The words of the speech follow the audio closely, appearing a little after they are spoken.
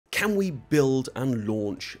Can we build and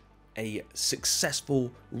launch a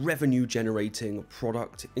successful revenue generating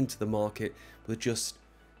product into the market with just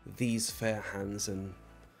these fair hands and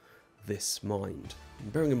this mind?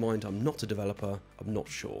 And bearing in mind I'm not a developer, I'm not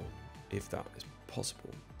sure if that is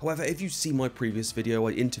possible. However, if you see my previous video,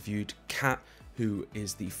 I interviewed Kat, who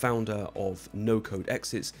is the founder of No Code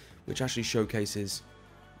Exits, which actually showcases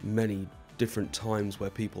many different times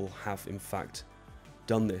where people have in fact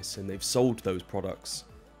done this and they've sold those products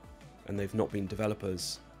and they've not been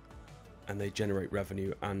developers and they generate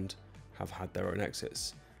revenue and have had their own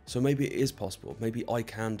exits. So maybe it is possible, maybe I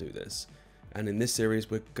can do this. And in this series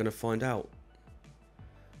we're going to find out.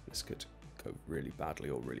 This could go really badly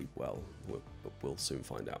or really well, but we'll soon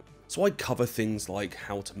find out. So I cover things like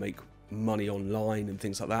how to make money online and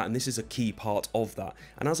things like that, and this is a key part of that.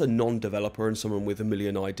 And as a non-developer and someone with a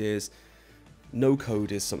million ideas, no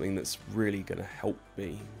code is something that's really going to help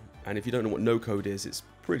me. And if you don't know what no code is, it's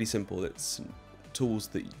pretty simple. It's tools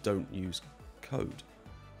that don't use code.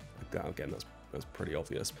 Again, that's pretty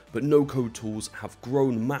obvious, but no code tools have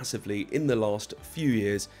grown massively in the last few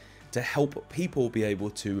years to help people be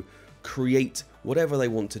able to create whatever they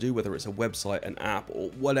want to do, whether it's a website, an app,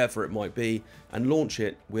 or whatever it might be, and launch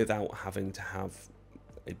it without having to have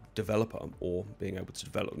a developer or being able to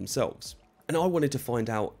develop themselves. And I wanted to find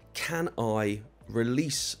out, can I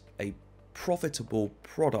release a profitable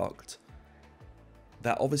product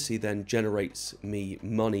that obviously then generates me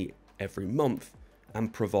money every month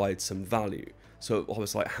and provides some value? So I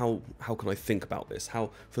was like, how can I think about this?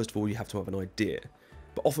 First of all, you have to have an idea.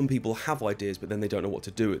 But often people have ideas, but then they don't know what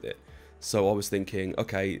to do with it. So I was thinking,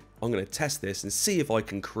 okay, I'm going to test this and see if I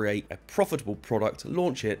can create a profitable product,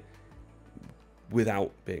 launch it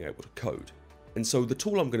without being able to code. And so the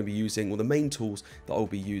tool I'm going to be using, or the main tools that I'll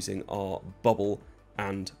be using, are Bubble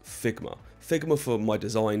and Figma. Figma for my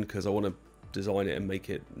design, because I want to design it and make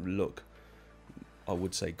it look, I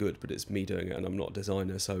would say good, but it's me doing it and I'm not a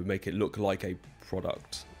designer, so make it look like a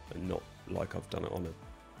product and not like I've done it on a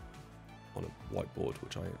whiteboard,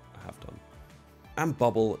 which I have done. And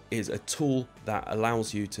Bubble is a tool that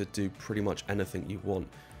allows you to do pretty much anything you want.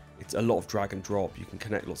 It's a lot of drag and drop. You can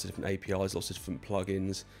connect lots of different APIs, lots of different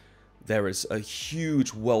plugins. There is a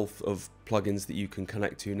huge wealth of plugins that you can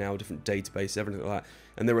connect to now, different databases, everything like that.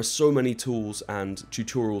 And there are so many tools and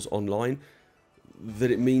tutorials online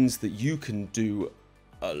that it means that you can do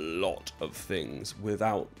a lot of things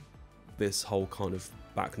without this whole kind of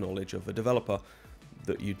back knowledge of a developer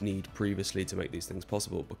that you'd need previously to make these things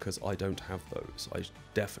possible, because I don't have those. I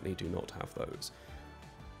definitely do not have those.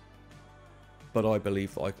 But I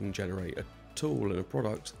believe that I can generate a tool and a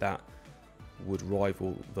product that would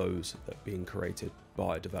rival those that are being created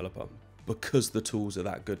by a developer, because the tools are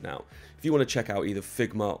that good now. If you want to check out either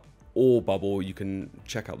Figma or Bubble, you can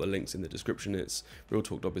check out the links in the description. It's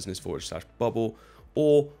realtalk.business/bubble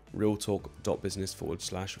or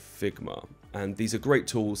realtalk.business/Figma. And these are great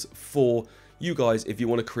tools for you guys if you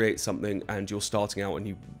want to create something and you're starting out and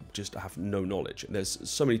you just have no knowledge. There's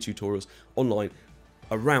so many tutorials online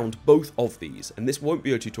around both of these, and this won't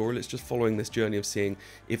be a tutorial, it's just following this journey of seeing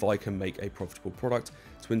if I can make a profitable product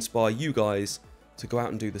to inspire you guys to go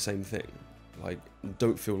out and do the same thing. Like,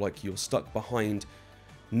 don't feel like you're stuck behind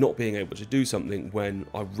not being able to do something when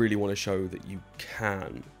I really want to show that you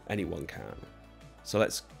can, anyone can. So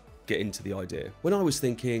let's get into the idea. When I was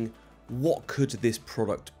thinking, what could this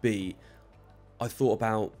product be? I thought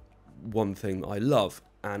about one thing that I love,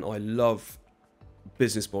 and I love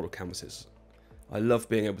business model canvases. I love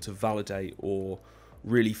being able to validate or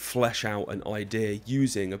really flesh out an idea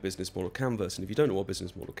using a business model canvas. And if you don't know what a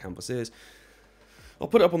business model canvas is, I'll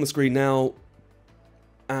put it up on the screen now,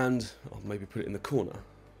 and I'll maybe put it in the corner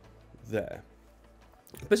there.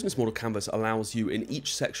 A business model canvas allows you in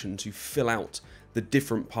each section to fill out the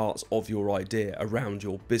different parts of your idea around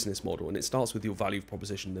your business model, and it starts with your value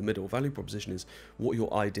proposition in the middle. Value proposition is what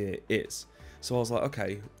your idea is. So I was like,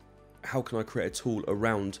 okay, how can I create a tool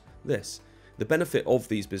around this? The benefit of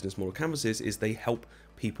these business model canvases is they help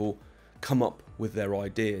people come up with their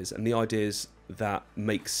ideas, and the ideas that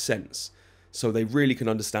make sense. So they really can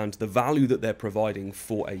understand the value that they're providing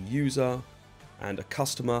for a user and a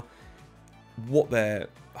customer, what they're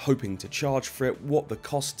hoping to charge for it, what the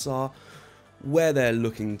costs are, where they're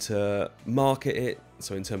looking to market it,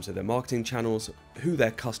 so in terms of their marketing channels, who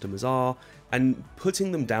their customers are, and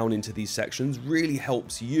putting them down into these sections really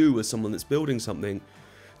helps you as someone that's building something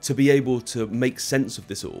to be able to make sense of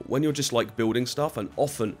this all. When you're just like building stuff, and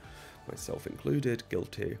often, myself included,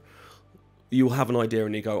 guilty, you'll have an idea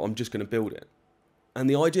and you go, I'm just going to build it. And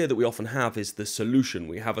the idea that we often have is the solution.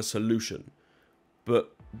 We have a solution,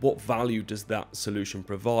 but what value does that solution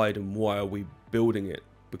provide, and why are we building it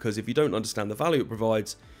because if you don't understand the value it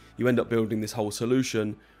provides, you end up building this whole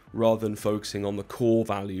solution rather than focusing on the core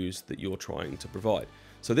values that you're trying to provide.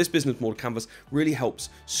 So this business model canvas really helps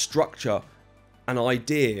structure an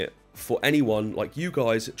idea for anyone like you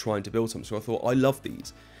guys trying to build something. So I thought, I love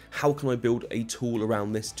these. How can I build a tool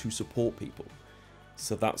around this to support people?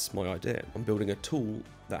 So that's my idea. I'm building a tool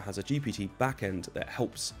that has a GPT backend that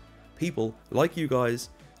helps people like you guys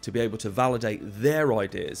to be able to validate their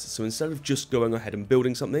ideas. So instead of just going ahead and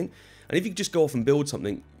building something, and if you just go off and build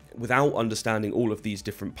something without understanding all of these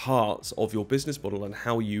different parts of your business model and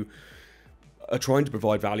how you are trying to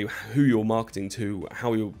provide value, who you're marketing to,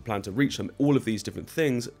 how you plan to reach them, all of these different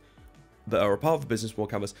things that are a part of the business model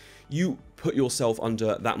canvas, you put yourself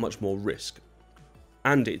under that much more risk.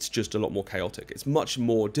 And it's just a lot more chaotic. It's much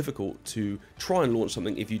more difficult to try and launch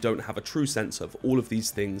something if you don't have a true sense of all of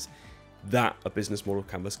these things that a business model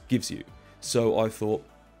canvas gives you. So I thought,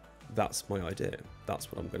 that's my idea.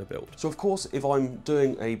 That's what I'm going to build. So of course, if I'm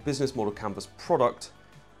doing a business model canvas product,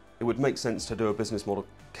 it would make sense to do a business model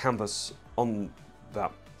canvas on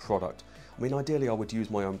that product. I mean, ideally I would use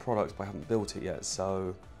my own product, but I haven't built it yet.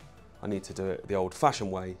 So I need to do it the old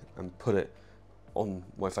fashioned way and put it on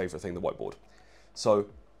my favorite thing, the whiteboard. So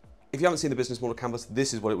if you haven't seen the business model canvas,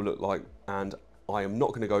 this is what it would look like. And I am not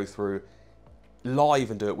going to go through live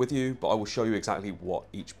and do it with you, but I will show you exactly what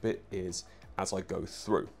each bit is as I go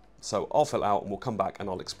through. So I'll fill out and we'll come back and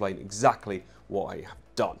I'll explain exactly what I have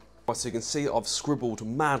done. So you can see I've scribbled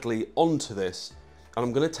madly onto this, and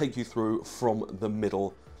I'm going to take you through from the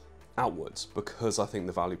middle outwards because I think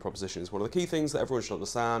the value proposition is one of the key things that everyone should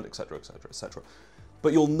understand, etc, etc, etc.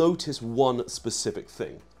 But you'll notice one specific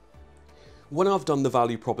thing. When I've done the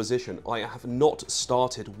value proposition, I have not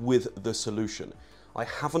started with the solution. I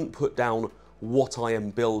haven't put down what I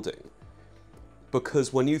am building,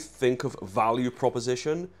 because when you think of value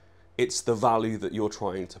proposition, it's the value that you're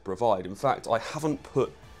trying to provide. In fact, I haven't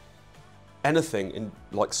put anything in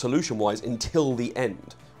like solution wise until the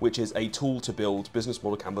end, which is a tool to build business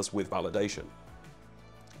model canvas with validation.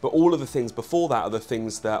 But all of the things before that are the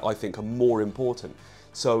things that I think are more important.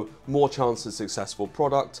 So more chance of successful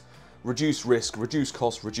product, reduce risk, reduce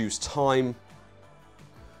cost, reduce time,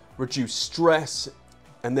 reduce stress.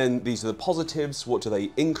 And then these are the positives. What do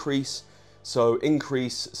they increase? So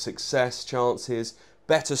increase success chances,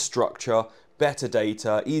 better structure, better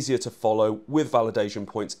data, easier to follow with validation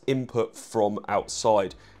points, input from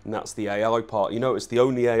outside. And that's the AI part. You notice the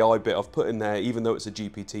only AI bit I've put in there, even though it's a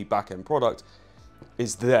GPT backend product,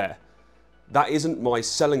 is there. That isn't my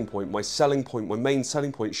selling point. My selling point, my main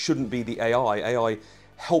selling point shouldn't be the AI. AI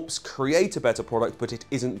helps create a better product, but it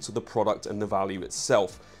isn't the product and the value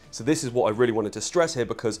itself. So this is what I really wanted to stress here,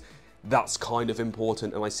 because that's kind of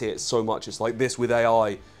important, and I see it so much. It's like this with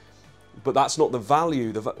AI, but that's not the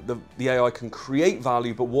value. The AI can create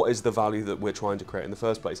value, but what is the value that we're trying to create in the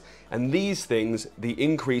first place? And these things, the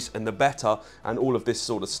increase and the better and all of this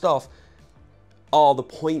sort of stuff, are the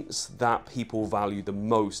points that people value the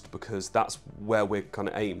most, because that's where we're kind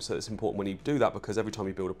of aim. So it's important when you do that, because every time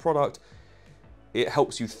you build a product, it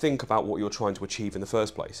helps you think about what you're trying to achieve in the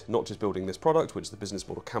first place. Not just building this product, which is the business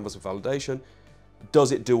model canvas of validation.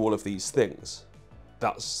 Does it do all of these things?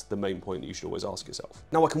 That's the main point that you should always ask yourself.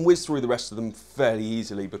 Now I can whiz through the rest of them fairly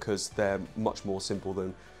easily because they're much more simple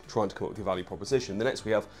than trying to come up with your value proposition. The next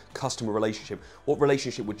we have customer relationship. What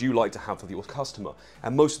relationship would you like to have with your customer?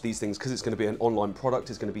 And most of these things, because it's going to be an online product,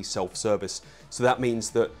 is going to be self-service. So that means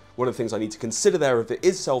that one of the things I need to consider there, if it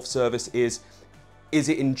is self-service, is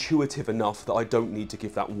it intuitive enough that I don't need to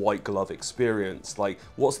give that white glove experience? Like,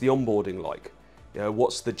 what's the onboarding like? You know,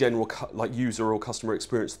 what's the general like user or customer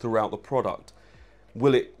experience throughout the product?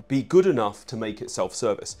 Will it be good enough to make it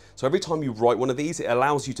self-service? So every time you write one of these, it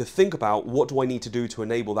allows you to think about, what do I need to do to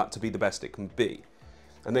enable that to be the best it can be?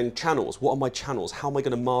 And then channels. What are my channels? How am I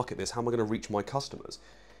going to market this? How am I going to reach my customers?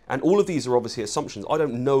 And all of these are obviously assumptions. I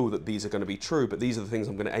don't know that these are going to be true, but these are the things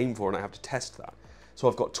I'm going to aim for, and I have to test that. So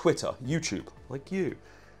I've got Twitter, YouTube, like you,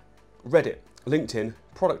 Reddit, LinkedIn,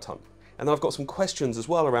 Product Hunt. And then I've got some questions as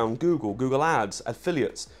well around Google, Google Ads,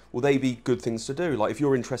 affiliates. Will they be good things to do? Like, if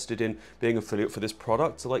you're interested in being an affiliate for this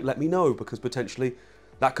product, so like, let me know, because potentially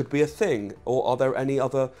that could be a thing. Or are there any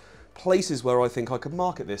other places where I think I could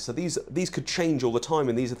market this? So these could change all the time,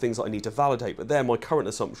 and these are things that I need to validate, but they're my current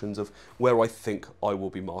assumptions of where I think I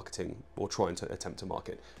will be marketing or trying to attempt to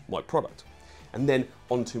market my product. And then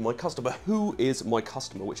onto my customer. Who is my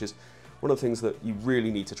customer? Which is one of the things that you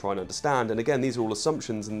really need to try and understand. And again, these are all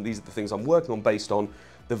assumptions, and these are the things I'm working on based on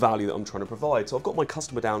the value that I'm trying to provide. So I've got my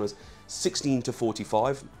customer down as 16 to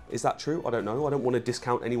 45. Is that true? I don't know. I don't want to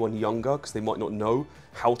discount anyone younger because they might not know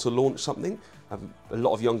how to launch something. I have a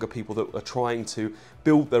lot of younger people that are trying to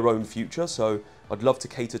build their own future, so I'd love to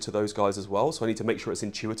cater to those guys as well. So I need to make sure it's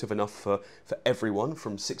intuitive enough for everyone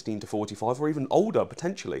from 16 to 45 or even older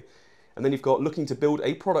potentially. And then you've got looking to build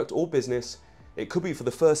a product or business. It could be for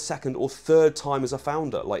the first, second or third time as a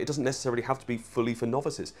founder. Like, it doesn't necessarily have to be fully for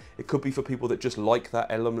novices. It could be for people that just like that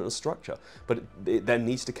element of structure, but it then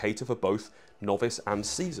needs to cater for both novice and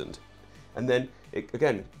seasoned. And then it,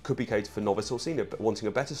 again, could be catered for novice or senior, but wanting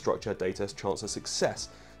a better structure, data, chance of success.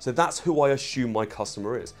 So that's who I assume my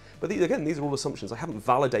customer is. But these are all assumptions. I haven't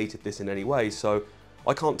validated this in any way, so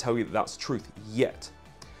I can't tell you that that's truth yet.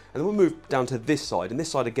 And then we'll move down to this side, and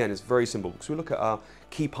this side again is very simple because we look at our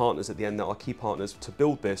key partners at the end. That our key partners to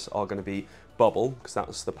build this are going to be Bubble, because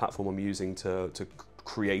that's the platform I'm using to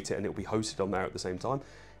create it, and it'll be hosted on there at the same time,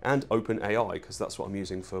 and OpenAI, because that's what I'm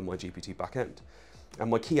using for my GPT backend. And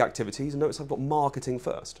my key activities, notice I've got marketing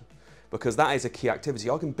first, because that is a key activity.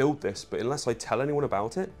 I can build this, but unless I tell anyone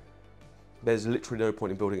about it, there's literally no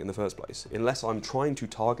point in building it in the first place. Unless I'm trying to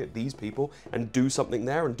target these people and do something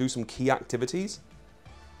there and do some key activities,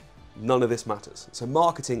 none of this matters. So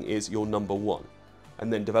marketing is your number one,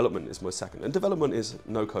 and then development is my second. And development is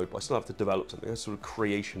no code, but I still have to develop something, a sort of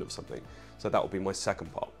creation of something. So that will be my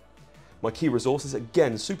second part. My key resources,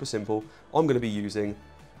 again, super simple. I'm going to be using,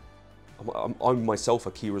 I'm myself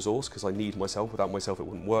a key resource because I need myself. Without myself it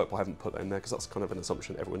wouldn't work, but I haven't put that in there because that's kind of an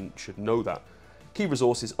assumption. Everyone should know that. Key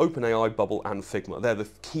resources, OpenAI, Bubble and Figma. They're the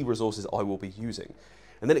key resources I will be using.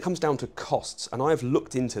 And then it comes down to costs, and I have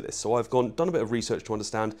looked into this. So I've done a bit of research to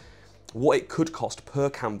understand what it could cost per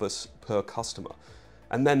canvas per customer.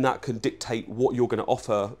 And then that can dictate what you're going to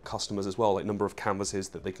offer customers as well, like number of canvases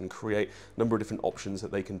that they can create, number of different options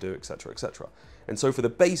that they can do, etc., etc. And so for the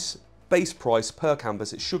base price per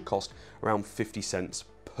canvas, it should cost around 50 cents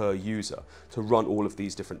per user to run all of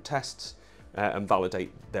these different tests and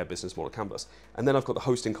validate their business model canvas. And then I've got the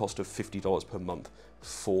hosting cost of $50 per month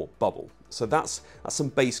for Bubble. So that's some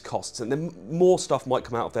base costs, and then more stuff might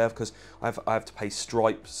come out of there because I have to pay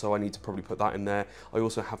Stripe, so I need to probably put that in there. I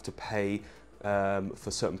also have to pay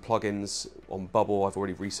for certain plugins on Bubble. I've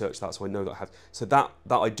already researched that, so I know that I have. So that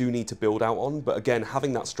I do need to build out on. But again,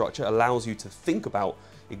 having that structure allows you to think about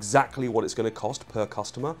exactly what it's going to cost per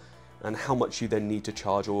customer and how much you then need to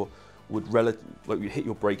charge, or would you hit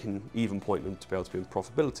your break-even even point and to be able to be in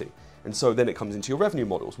profitability. And so then it comes into your revenue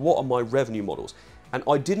models. What are my revenue models? And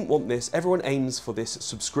I didn't want this. Everyone aims for this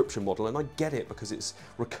subscription model, and I get it because it's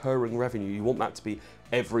recurring revenue. You want that to be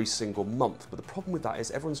every single month. But the problem with that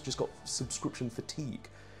is everyone's just got subscription fatigue.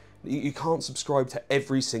 You can't subscribe to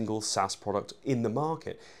every single SaaS product in the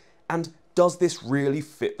market. And does this really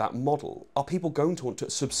fit that model? Are people going to want to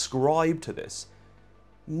subscribe to this?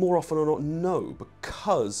 More often or not, no,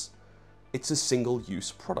 because it's a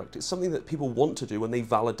single-use product. It's something that people want to do when they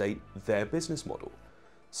validate their business model.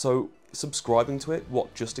 So subscribing to it,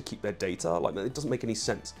 what, just to keep their data? Like, it doesn't make any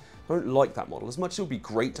sense. I don't like that model. As much as it would be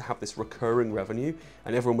great to have this recurring revenue,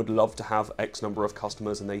 and everyone would love to have X number of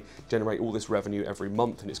customers and they generate all this revenue every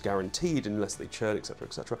month and it's guaranteed unless they churn, etc.,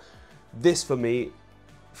 etc. This, for me,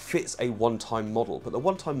 fits a one-time model, but the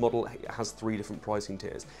one-time model has 3 different pricing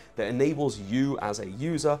tiers that enables you as a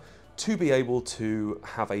user to be able to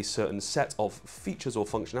have a certain set of features or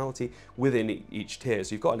functionality within each tier.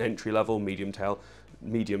 So you've got an entry level, medium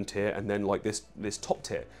tier, and then like this top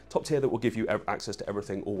tier that will give you access to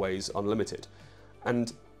everything, always unlimited.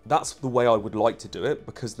 And that's the way I would like to do it,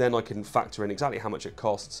 because then I can factor in exactly how much it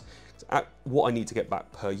costs, what I need to get back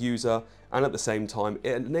per user, and at the same time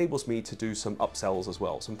it enables me to do some upsells as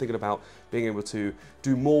well. So I'm thinking about being able to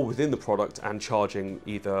do more within the product and charging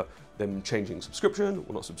either them changing subscription,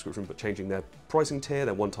 or not subscription, but changing their pricing tier,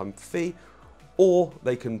 their one-time fee, or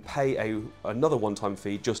they can pay another one-time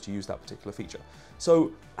fee just to use that particular feature.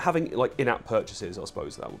 So having like in-app purchases, I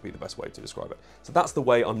suppose that would be the best way to describe it. So that's the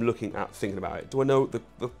way I'm looking at thinking about it. Do I know the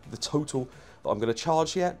total that I'm going to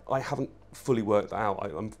charge yet? I haven't fully worked that out.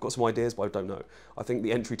 I've got some ideas, but I don't know. I think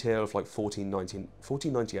the entry tier of like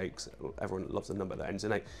 $14.98, everyone loves the number that ends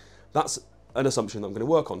in 8. That's an assumption that I'm going to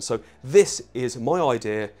work on. So this is my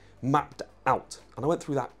idea mapped out, and I went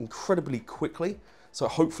through that incredibly quickly. So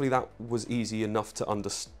hopefully that was easy enough to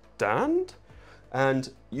understand,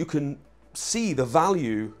 and you can see the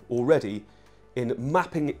value already in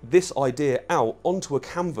mapping this idea out onto a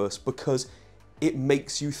canvas, because it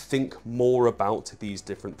makes you think more about these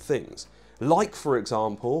different things. Like, for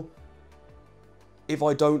example, if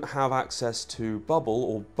I don't have access to Bubble,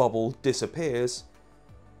 or Bubble disappears,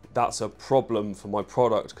 that's a problem for my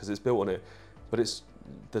product because it's built on it, but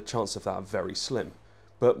the chances of that are very slim.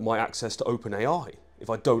 But my access to OpenAI, if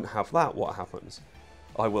I don't have that, what happens?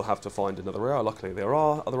 I will have to find another area. Luckily there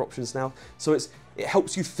are other options now. So it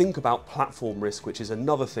helps you think about platform risk, which is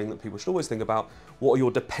another thing that people should always think about. What are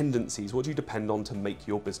your dependencies? What do you depend on to make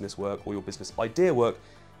your business work or your business idea work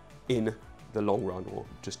in the long run, or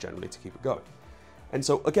just generally to keep it going? And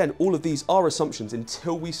so again, all of these are assumptions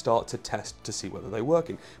until we start to test to see whether they're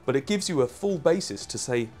working. But it gives you a full basis to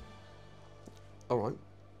say, all right,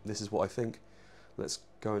 this is what I think. Let's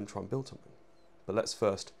go and try and build something. But let's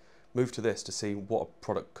first move to this to see what a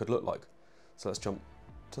product could look like. So let's jump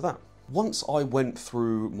to that. Once I went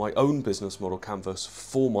through my own business model canvas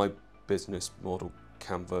for my business model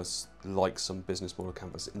canvas, like some business model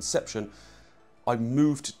canvas inception, I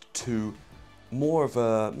moved to more of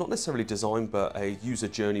a, not necessarily design, but a user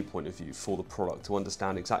journey point of view for the product, to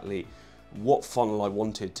understand exactly what funnel I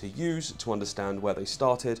wanted to use, to understand where they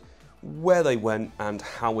started, where they went, and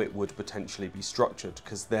how it would potentially be structured,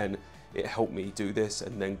 because then it helped me do this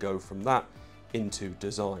and then go from that into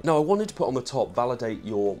design. Now I wanted to put on the top, validate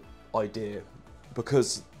your idea,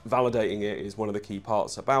 because validating it is one of the key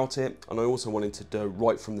parts about it. And I also wanted to do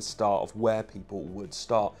right from the start of where people would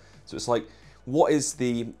start. So it's like, what is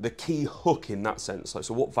the key hook in that sense?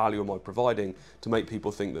 So what value am I providing to make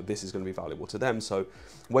people think that this is going to be valuable to them? So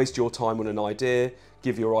waste your time on an idea,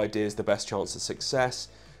 give your ideas the best chance of success.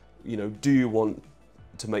 You know, do you want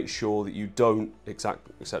to make sure that you don't,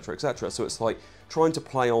 etc., etc. So it's like trying to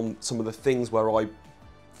play on some of the things where I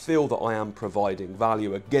feel that I am providing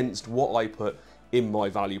value against what I put in my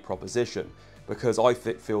value proposition, because I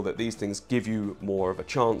feel that these things give you more of a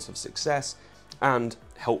chance of success and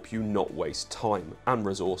help you not waste time and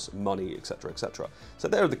resource, money, etc., etc. So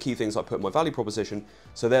there are the key things I put in my value proposition.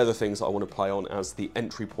 So they're the things that I want to play on as the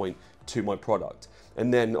entry point to my product.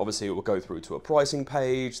 And then obviously it will go through to a pricing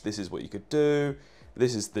page. This is what you could do.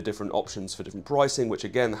 This is the different options for different pricing, which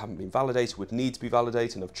again haven't been validated, would need to be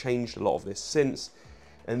validated, and I've changed a lot of this since.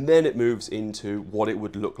 And then it moves into what it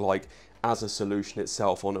would look like as a solution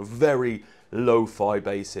itself on a very lo-fi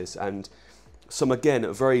basis, and some, again,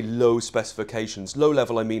 very low specifications. Low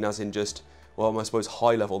level, I mean as in just, well, I suppose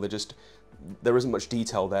high level, there isn't much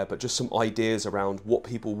detail there, but just some ideas around what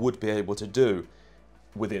people would be able to do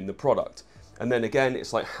within the product. And then again,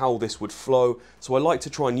 it's like how this would flow. So I like to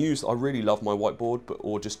try and use, I really love my whiteboard,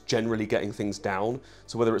 or just generally getting things down.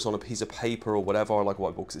 So whether it's on a piece of paper or whatever, I like a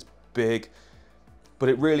whiteboard because it's big, but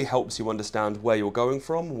it really helps you understand where you're going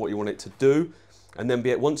from, what you want it to do. And then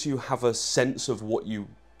once you have a sense of what you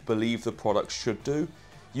believe the product should do,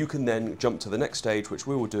 you can then jump to the next stage, which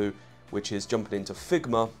we will do, which is jumping into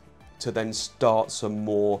Figma to then start some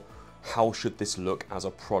more, how should this look as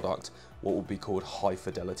a product, what will be called high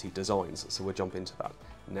fidelity designs. So we'll jump into that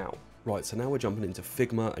now. Right, so now we're jumping into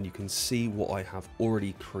Figma, and you can see what I have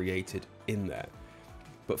already created in there.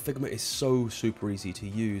 But Figma is so super easy to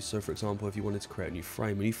use. So for example, if you wanted to create a new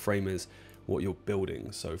frame is what you're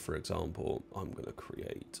building. So for example, I'm going to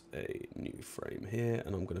create a new frame here,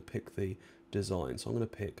 and I'm going to pick the design. So I'm going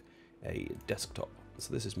to pick a desktop.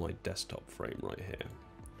 So this is my desktop frame right here.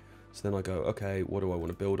 So then I go, okay, what do I want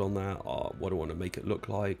to build on that? What do I want to make it look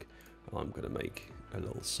like? I'm going to make a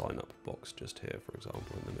little sign up box just here, for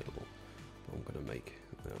example, in the middle. I'm going to make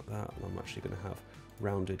that, and I'm actually going to have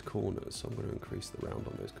rounded corners. So I'm going to increase the round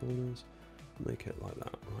on those corners, make it like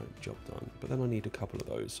that, right, job done. But then I need a couple of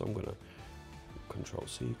those, so I'm going to Control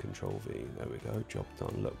C, Control V, there we go, job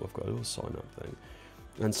done. Look, we've got a little sign up thing.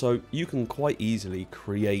 And so you can quite easily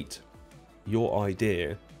create your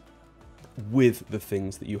idea with the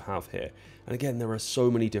things that you have here. And again, there are so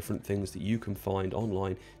many different things that you can find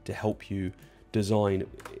online to help you design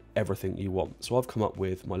everything you want. So I've come up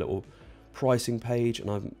with my little pricing page, and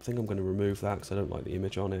I think I'm going to remove that because I don't like the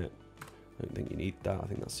image on it. I don't think you need that. I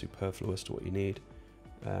think that's superfluous to what you need.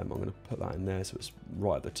 I'm going to put that in there so it's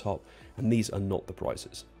right at the top. And these are not the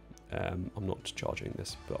prices. I'm not charging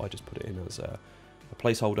this, but I just put it in as a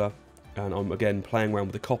placeholder. And I'm again playing around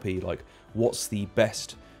with the copy, like what's the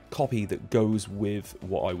best copy that goes with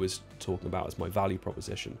what I was talking about as my value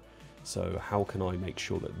proposition. So how can I make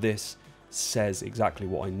sure that this says exactly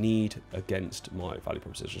what I need against my value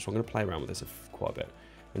proposition? So I'm going to play around with this quite a bit.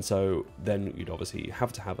 And so then you'd obviously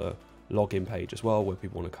have to have a login page as well where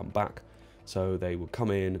people want to come back. So they would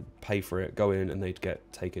come in, pay for it, go in, and they'd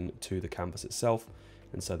get taken to the canvas itself.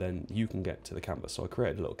 And so then you can get to the canvas. So I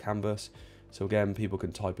created a little canvas. So again, people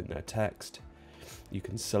can type in their text. You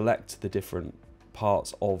can select the different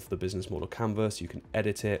parts of the business model canvas. You can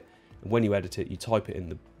edit it. And when you edit it, you type it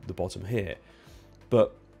in the bottom here.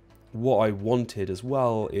 But what I wanted as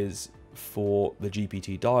well is for the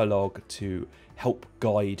GPT dialogue to help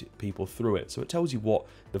guide people through it. So it tells you what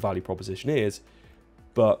the value proposition is,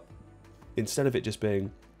 but instead of it just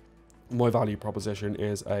being, my value proposition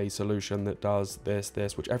is a solution that does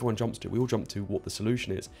this, which everyone jumps to. We all jump to what the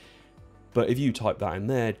solution is. But if you type that in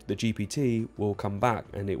there, the GPT will come back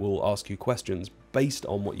and it will ask you questions based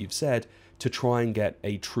on what you've said to try and get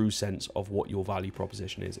a true sense of what your value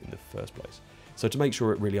proposition is in the first place. So to make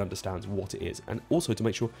sure it really understands what it is, and also to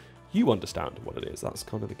make sure you understand what it is. That's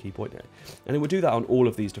kind of the key point here. And it will do that on all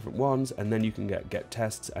of these different ones, and then you can get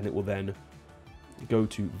tests, and it will then go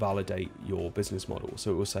to validate your business model.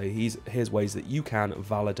 So it will say, here's ways that you can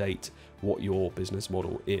validate what your business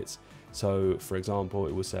model is. So for example,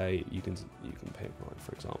 it will say you can pick, like,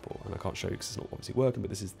 for example, and I can't show you because it's not obviously working, but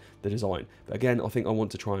this is the design. But again, I think I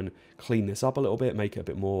want to try and clean this up a little bit, make it a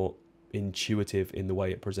bit more intuitive in the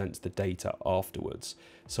way it presents the data afterwards.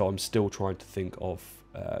 So I'm still trying to think of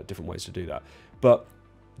different ways to do that. But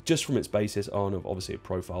just from its basis on, obviously a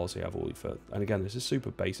profile, so you have all your, and again, this is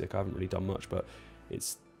super basic. I haven't really done much, but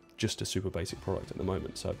it's just a super basic product at the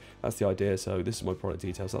moment. So that's the idea. So this is my product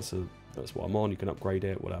details. That's what I'm on. You can upgrade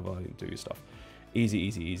it, whatever, you can do your stuff. Easy,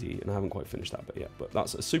 easy, easy. And I haven't quite finished that bit yet, but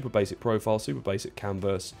that's a super basic profile, super basic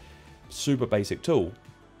canvas, super basic tool.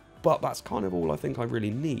 But that's kind of all I think I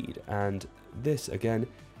really need. And this, again,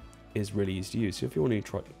 is really easy to use. So if you want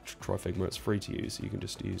to try Figma, it's free to use. So you can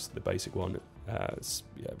just use the basic one. It's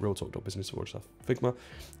realtalk.business/Figma.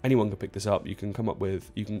 Anyone can pick this up. You can come up with,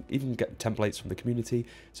 you can even get templates from the community.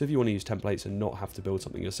 So if you want to use templates and not have to build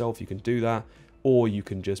something yourself, you can do that. Or you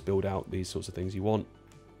can just build out these sorts of things you want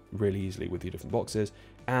really easily with your different boxes.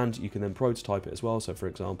 And you can then prototype it as well. So for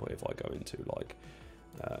example, if I go into like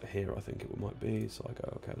here, I think it might be, so I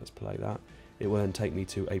go, okay, let's play that. It will then take me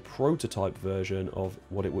to a prototype version of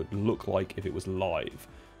what it would look like if it was live.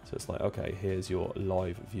 So it's like, okay, here's your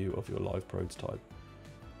live view of your live prototype.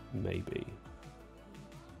 Maybe.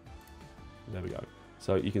 There we go.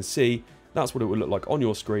 So you can see that's what it would look like on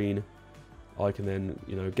your screen. I can then,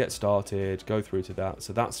 get started, go through to that.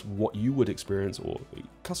 So that's what you would experience, or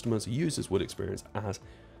customers, users would experience as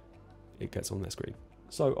it gets on their screen.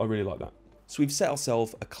 So I really like that. So we've set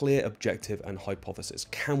ourselves a clear objective and hypothesis.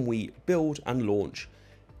 Can we build and launch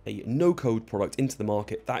a no-code product into the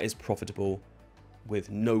market that is profitable with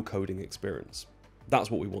no coding experience?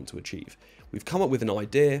 That's what we want to achieve. We've come up with an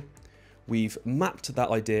idea. We've mapped that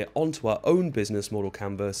idea onto our own business model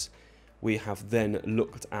canvas. We have then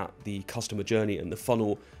looked at the customer journey and the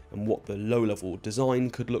funnel and what the low-level design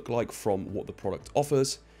could look like from what the product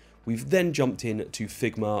offers. We've then jumped in to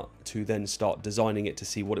Figma to then start designing it to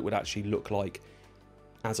see what it would actually look like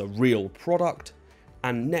as a real product.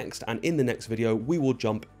 And next, and in the next video, we will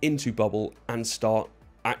jump into Bubble and start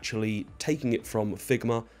actually taking it from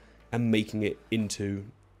Figma and making it into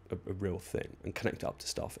a real thing and connect it up to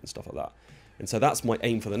stuff and stuff like that. And so that's my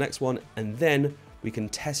aim for the next one. And then we can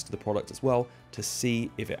test the product as well to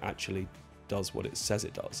see if it actually does what it says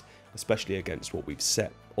it does, especially against what we've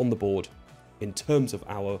set on the board in terms of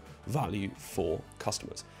our value for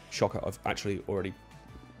customers. Shocker, I've actually already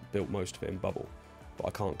built most of it in Bubble, but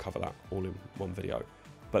I can't cover that all in one video.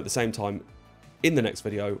 But at the same time, in the next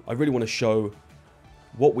video, I really want to show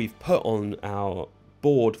what we've put on our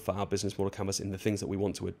board for our business model canvas in the things that we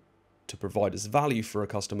want to provide as value for a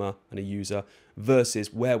customer and a user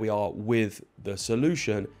versus where we are with the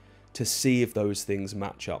solution to see if those things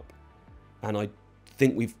match up. And I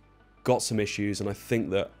think we've got some issues, and I think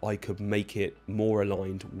that I could make it more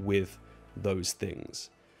aligned with those things.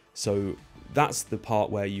 So that's the part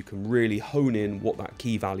where you can really hone in what that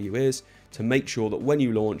key value is to make sure that when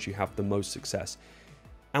you launch, you have the most success.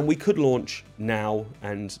 And we could launch now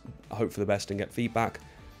and hope for the best and get feedback,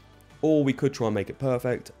 or we could try and make it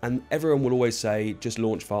perfect. And everyone will always say, just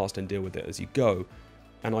launch fast and deal with it as you go.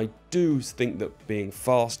 And I do think that being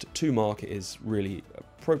fast to market is really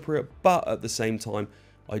appropriate, but at the same time,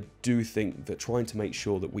 I do think that trying to make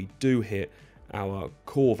sure that we do hit our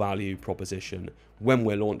core value proposition when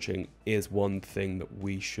we're launching is one thing that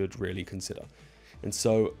we should really consider. And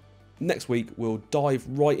so next week, we'll dive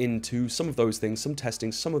right into some of those things, some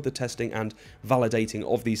of the testing and validating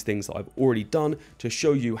of these things that I've already done to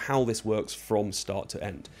show you how this works from start to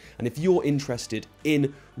end. And if you're interested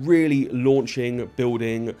in really launching,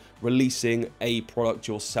 building, releasing a product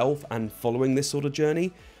yourself and following this sort of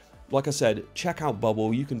journey, like I said, check out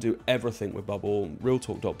Bubble. You can do everything with Bubble,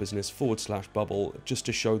 realtalk.business/Bubble, just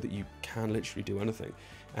to show that you can literally do anything.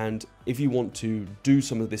 And if you want to do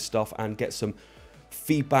some of this stuff and get some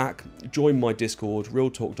feedback, join my Discord,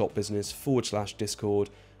 realtalk.business/Discord.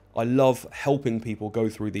 I love helping people go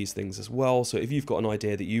through these things as well. So if you've got an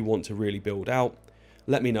idea that you want to really build out,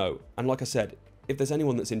 let me know. And like I said, if there's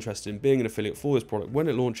anyone that's interested in being an affiliate for this product when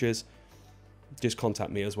it launches, just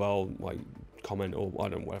contact me as well, like comment, or I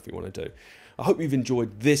don't know, whatever you want to do. I hope you've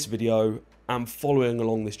enjoyed this video and following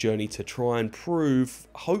along this journey to try and prove,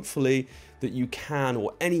 hopefully, that you can,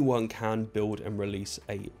 or anyone can, build and release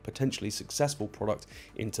a potentially successful product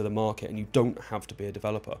into the market, and you don't have to be a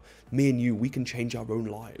developer. Me and you, we can change our own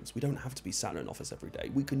lives. We don't have to be sat in an office every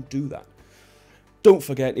day. We can do that. Don't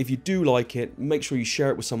forget, if you do like it, make sure you share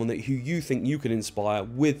it with someone who you think you can inspire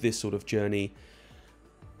with this sort of journey.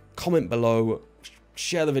 Comment below,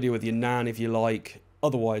 share the video with your nan if you like.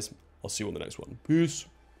 Otherwise, I'll see you on the next one. Peace.